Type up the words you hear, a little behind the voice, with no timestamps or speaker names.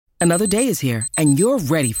Another day is here, and you're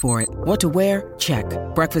ready for it. What to wear? Check.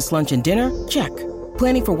 Breakfast, lunch, and dinner? Check.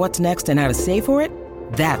 Planning for what's next and how to save for it?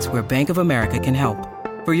 That's where Bank of America can help.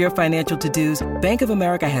 For your financial to-dos, Bank of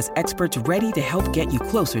America has experts ready to help get you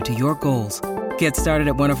closer to your goals. Get started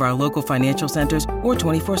at one of our local financial centers or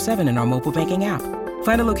 24/7 in our mobile banking app.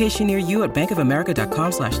 Find a location near you at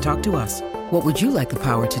bankofamerica.com/talktous. What would you like the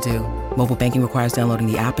power to do? Mobile banking requires downloading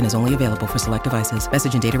the app and is only available for select devices.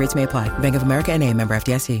 Message and data rates may apply. Bank of America N.A., member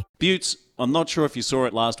FDIC. Buttes, I'm not sure if you saw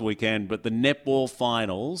it last weekend, but the netball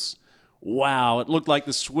finals, wow, it looked like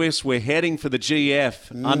the Swifts were heading for the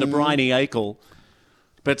GF under Bryony Akel.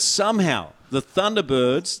 But somehow, the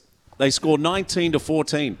Thunderbirds, they scored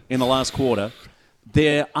 19-14 in the last quarter.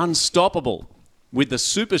 They're unstoppable with the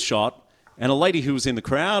super shot. And a lady who was in the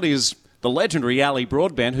crowd is the legendary Ali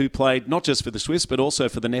Broadbent, who played not just for the Swifts, but also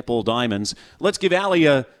for the Netball Diamonds. Let's give Ali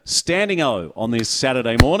a standing O on this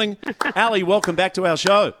Saturday morning. Ali, welcome back to our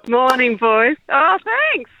show. Morning, boys. Oh,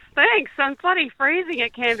 thanks. I'm bloody freezing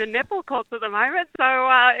at Camden Netball Courts at the moment. So,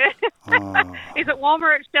 is it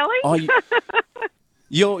warmer at Shelley? Oh,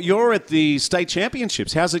 you're at the state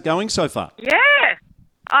championships. How's it going so far? Yeah.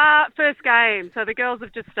 First game. So the girls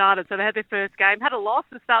have just started. So they had their first game. Had a loss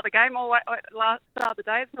to start the game. Start of the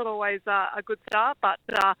day. It's not always a good start. But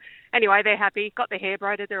anyway, they're happy. Got their hair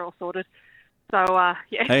braided. They're all sorted. So,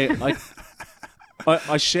 yeah. Hey,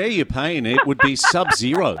 I share your pain. It would be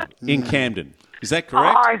sub-zero in Camden. Is that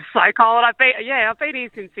correct? Oh, it's so cold. I've been here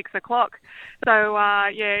since 6 o'clock. So,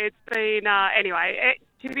 it's been, anyway,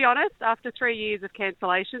 to be honest, after 3 years of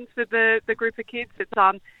cancellations for the group of kids,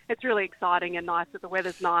 it's really exciting and nice that the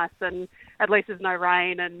weather's nice and at least there's no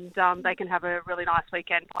rain and they can have a really nice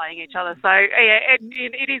weekend playing each other. So, yeah,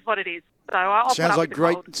 it is what it is. So I'll sounds put up like with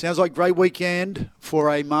the cold. Sounds like great weekend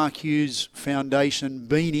for a Mark Hughes Foundation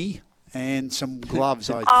beanie and some gloves,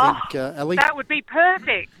 I think, Ellie. That would be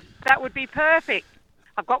perfect.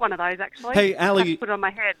 I've got one of those, actually. Hey, Ali, put it on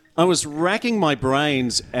my head. I was racking my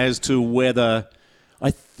brains as to whether,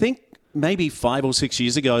 I think maybe 5 or 6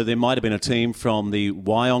 years ago, there might have been a team from the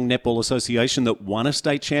Wyong Netball Association that won a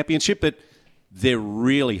state championship, but they're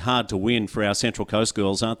really hard to win for our Central Coast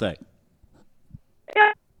girls, aren't they?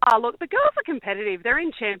 Yeah. Look, the girls are competitive. They're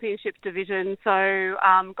in championships division, so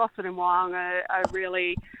Gosford and Wyong are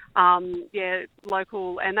really,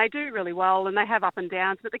 local, and they do really well, and they have up and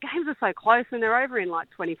downs, but the games are so close, and they're over in like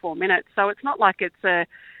 24 minutes, so it's not like it's and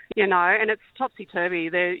it's topsy-turvy.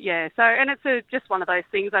 And it's just one of those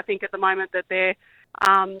things, I think, at the moment that they've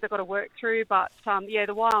got to work through, but, the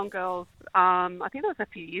Wyong girls, I think that was a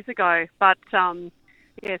few years ago, but...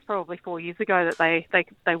 it's probably 4 years ago that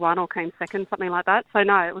they won or came second, something like that. So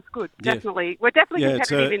no, it was good. Yeah. Definitely, we're definitely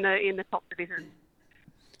competitive in the top division.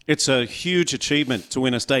 It's a huge achievement to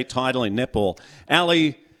win a state title in netball.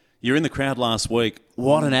 Ali, you're in the crowd last week.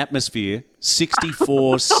 What an atmosphere!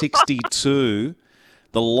 64-62,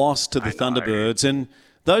 the loss to the Thunderbirds, and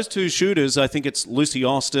those two shooters. I think it's Lucy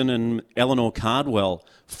Austin and Eleanor Cardwell.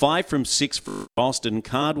 5 from 6 for Austin.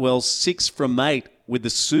 Cardwell 6 from 8 with the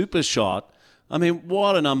super shot. I mean,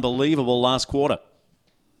 what an unbelievable last quarter.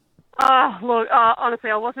 Oh, look, honestly,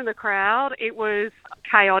 I was in the crowd. It was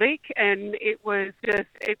chaotic, and it was just,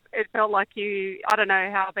 it felt like I don't know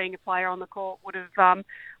how being a player on the court would have,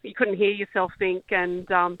 you couldn't hear yourself think, and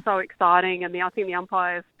so exciting. And I think the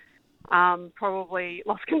umpires probably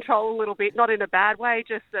lost control a little bit, not in a bad way,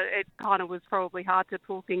 just that it kind of was probably hard to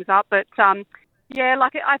pull things up. But, I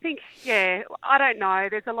think, I don't know.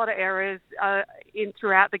 There's a lot of errors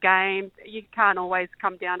throughout the game. You can't always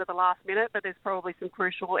come down to the last minute, but there's probably some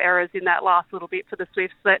crucial errors in that last little bit for the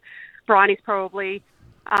Swifts that Bryony's probably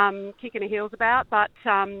kicking her heels about. But,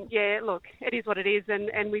 look, it is what it is,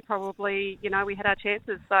 and we probably, we had our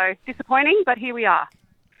chances. So disappointing, but here we are.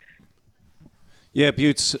 Yeah,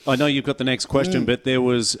 Buttes, I know you've got the next question, but there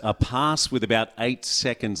was a pass with about 8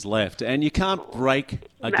 seconds left, and you can't break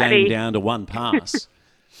a game down to one pass.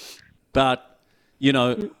 But,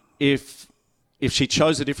 if she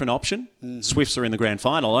chose a different option, Swifts are in the grand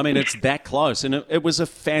final. I mean, it's that close, and it was a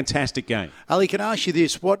fantastic game. Ali, can I ask you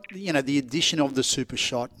this? What, the addition of the super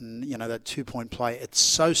shot and, that 2-point play, it's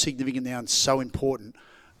so significant now and so important.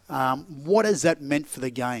 What has that meant for the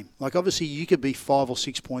game? Like, obviously, you could be 5 or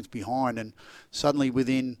 6 points behind and suddenly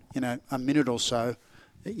within, a minute or so,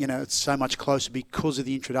 it's so much closer because of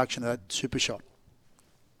the introduction of that super shot.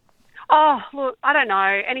 Oh, look, I don't know.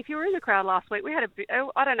 And if you were in the crowd last week, we had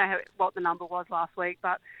I don't know what the number was last week,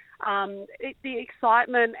 but The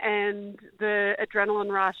excitement and the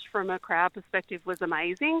adrenaline rush from a crowd perspective was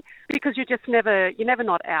amazing because you're never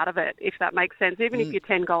not out of it, if that makes sense. Even if you're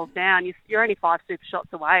 10 goals down, you're only 5 super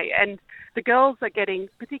shots away. And the girls are getting,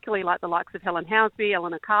 particularly like the likes of Helen Housby,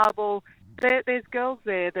 Eleanor Carball, there's girls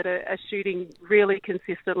there that are shooting really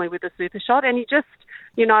consistently with the super shot, and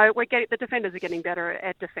the defenders are getting better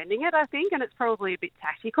at defending it, I think, and it's probably a bit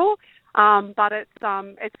tactical, but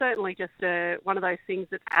it's certainly just one of those things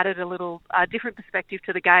that's added a little different perspective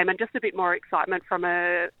to the game and just a bit more excitement from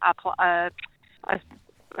a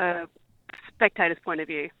spectator's point of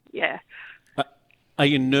view. Yeah. Are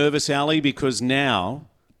you nervous, Ali, because now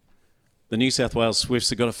the New South Wales Swifts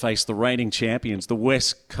have got to face the reigning champions, the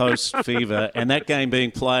West Coast Fever, and that game being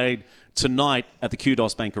played tonight at the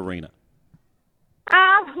Kudos Bank Arena?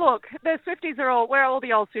 Look, the Swifties where all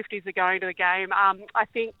the old Swifties are going to the game. I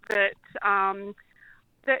think that, and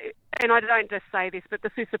I don't just say this, but the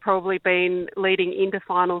Swifts have probably been leading into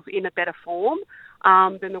finals in a better form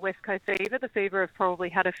than the West Coast Fever. The Fever have probably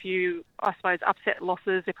had a few, I suppose, upset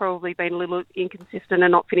losses. They've probably been a little inconsistent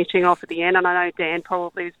and not finishing off at the end, and I know Dan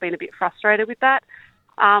probably has been a bit frustrated with that.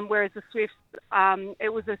 Whereas the Swifts,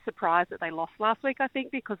 it was a surprise that they lost last week, I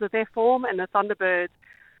think, because of their form, and the Thunderbirds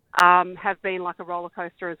have been like a roller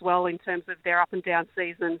coaster as well in terms of their up and down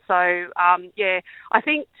season. So, I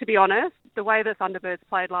think, to be honest, the way the Thunderbirds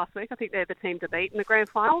played last week, I think they're the team to beat in the grand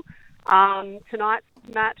final. Tonight's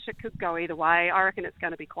match, it could go either way. I reckon it's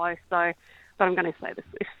going to be close, but I'm going to say the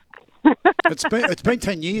Swifts. It's been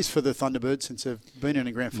 10 years for the Thunderbirds since they've been in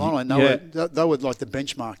a grand final, and they were like the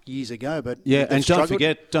benchmark years ago. But and don't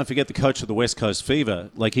forget the coach of the West Coast Fever.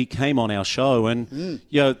 Like, he came on our show, and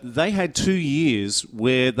they had 2 years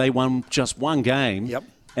where they won just one game,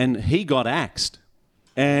 and he got axed,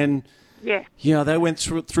 and they went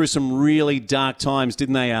through some really dark times,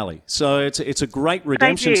 didn't they, Ali? So it's a great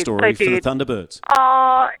redemption story for the Thunderbirds.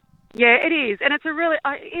 Yeah, it is, and it's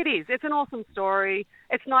It's an awesome story.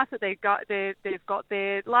 It's nice that they've got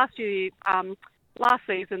there. Last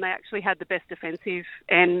season they actually had the best defensive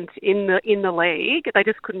end in the league. They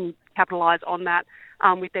just couldn't capitalise on that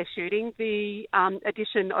with their shooting. The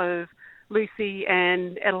addition of Lucy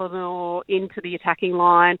and Eleanor into the attacking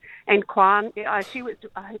line, and Kwan, she was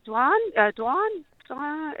Duan.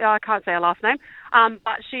 I can't say her last name,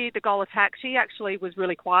 but the goal attack, she actually was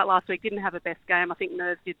really quiet last week, didn't have her best game. I think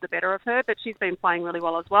Nerves did the better of her, but she's been playing really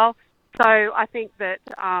well as well. So I think that,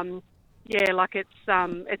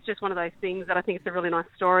 it's just one of those things that I think it's a really nice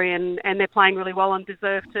story, and they're playing really well and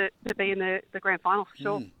deserve to be in the grand final for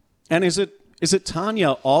sure. And is it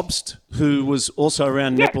Tanya Obst, who was also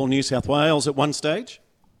around Netball New South Wales at one stage?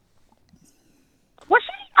 Was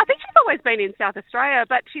she? I think she's always been in South Australia,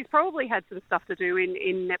 but she's probably had some stuff to do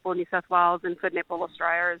in Netball New South Wales and for Netball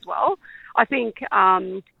Australia as well. I think,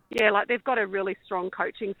 they've got a really strong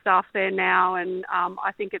coaching staff there now, and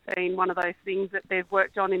I think it's been one of those things that they've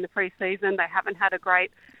worked on in the pre-season. They haven't had a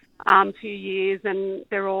great 2 years, and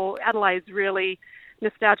Adelaide's really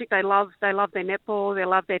nostalgic. They love their netball, they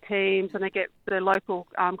love their teams, and they get the local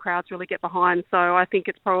crowds really get behind. So I think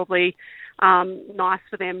it's probably nice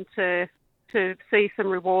for them to see some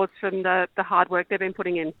rewards from the hard work they've been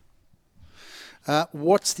putting in.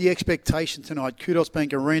 What's the expectation tonight? Kudos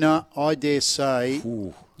Bank Arena, I dare say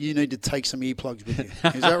you need to take some earplugs with you.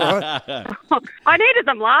 Is that right? I needed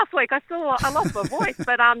them last week. I lost my voice,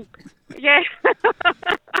 but and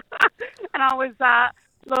I was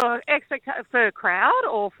for a crowd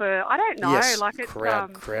or for, I don't know. Yes, like it's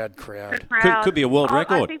crowd. Could be a world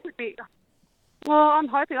record. I think would be. Well, I'm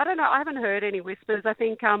hoping. I don't know. I haven't heard any whispers. I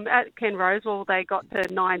think at Ken Rosewall they got to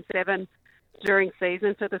 9-7 during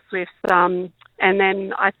season for the Swifts. And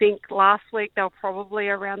then I think last week they were probably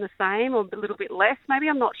around the same or a little bit less. Maybe,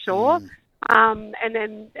 I'm not sure. And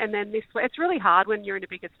then this week, it's really hard when you're in a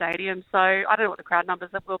bigger stadium. So I don't know what the crowd numbers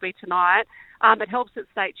will be tonight. It helps that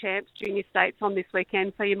state champs, junior states on this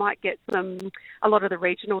weekend. So you might get a lot of the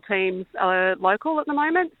regional teams are local at the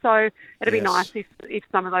moment. So it'd be nice if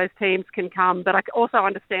some of those teams can come. But I also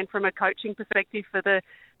understand from a coaching perspective to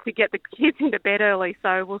get the kids into bed early.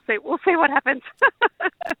 So we'll see what happens.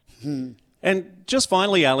 And just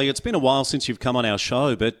finally, Ali, it's been a while since you've come on our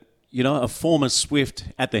show, but a former Swift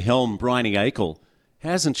at the helm, Bryony Akel,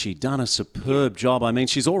 hasn't she done a superb job? I mean,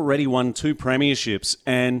 she's already won 2 premierships,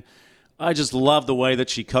 and I just love the way that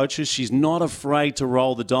she coaches. She's not afraid to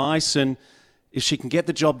roll the dice, and if she can get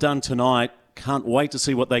the job done tonight, can't wait to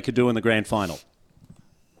see what they could do in the grand final.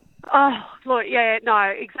 Oh, look, yeah, no,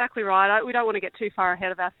 exactly right. We don't want to get too far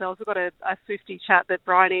ahead of ourselves. We've got a Swiftie chat that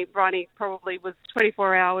Bryony probably was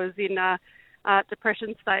 24 hours in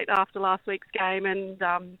depression state after last week's game, and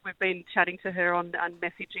we've been chatting to her on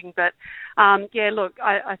messaging. But look,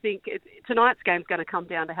 I think tonight's game's going to come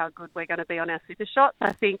down to how good we're going to be on our super shots.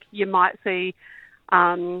 I think you might see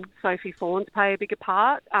Sophie Fawns play a bigger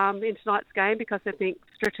part in tonight's game, because I think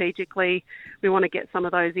strategically we want to get some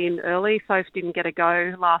of those in early. Soph didn't get a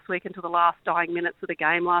go last week until the last dying minutes of the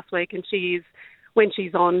game last week, and when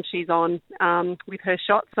she's on with her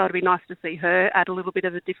shots. So it'd be nice to see her add a little bit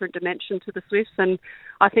of a different dimension to the Swifts. And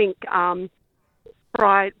I think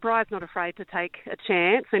Bride's not afraid to take a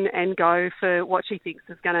chance and go for what she thinks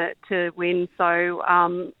is going to win. So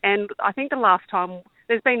and I think the last time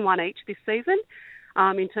there's been one each this season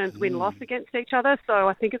in terms of win-loss against each other. So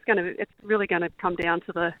I think it's really going to come down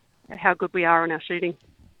to how good we are in our shooting.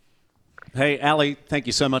 Hey, Ali, thank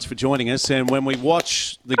you so much for joining us. And when we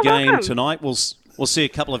watch the game tonight, we'll see a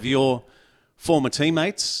couple of your former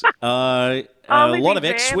teammates, a lot of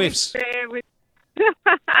ex-Swifts.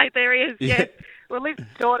 There he is, yes. Well, Liz's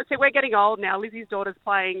daughter, we're getting old now. Lizzie's daughter's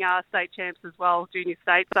playing state champs as well, junior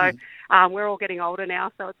state. So we're all getting older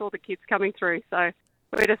now, so it's all the kids coming through. So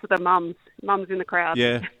we're just the mums in the crowd.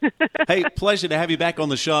 Yeah. Hey, pleasure to have you back on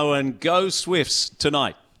the show, and go Swifts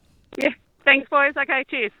tonight. Yeah. Thanks, boys. Okay,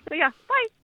 cheers. See ya. Bye.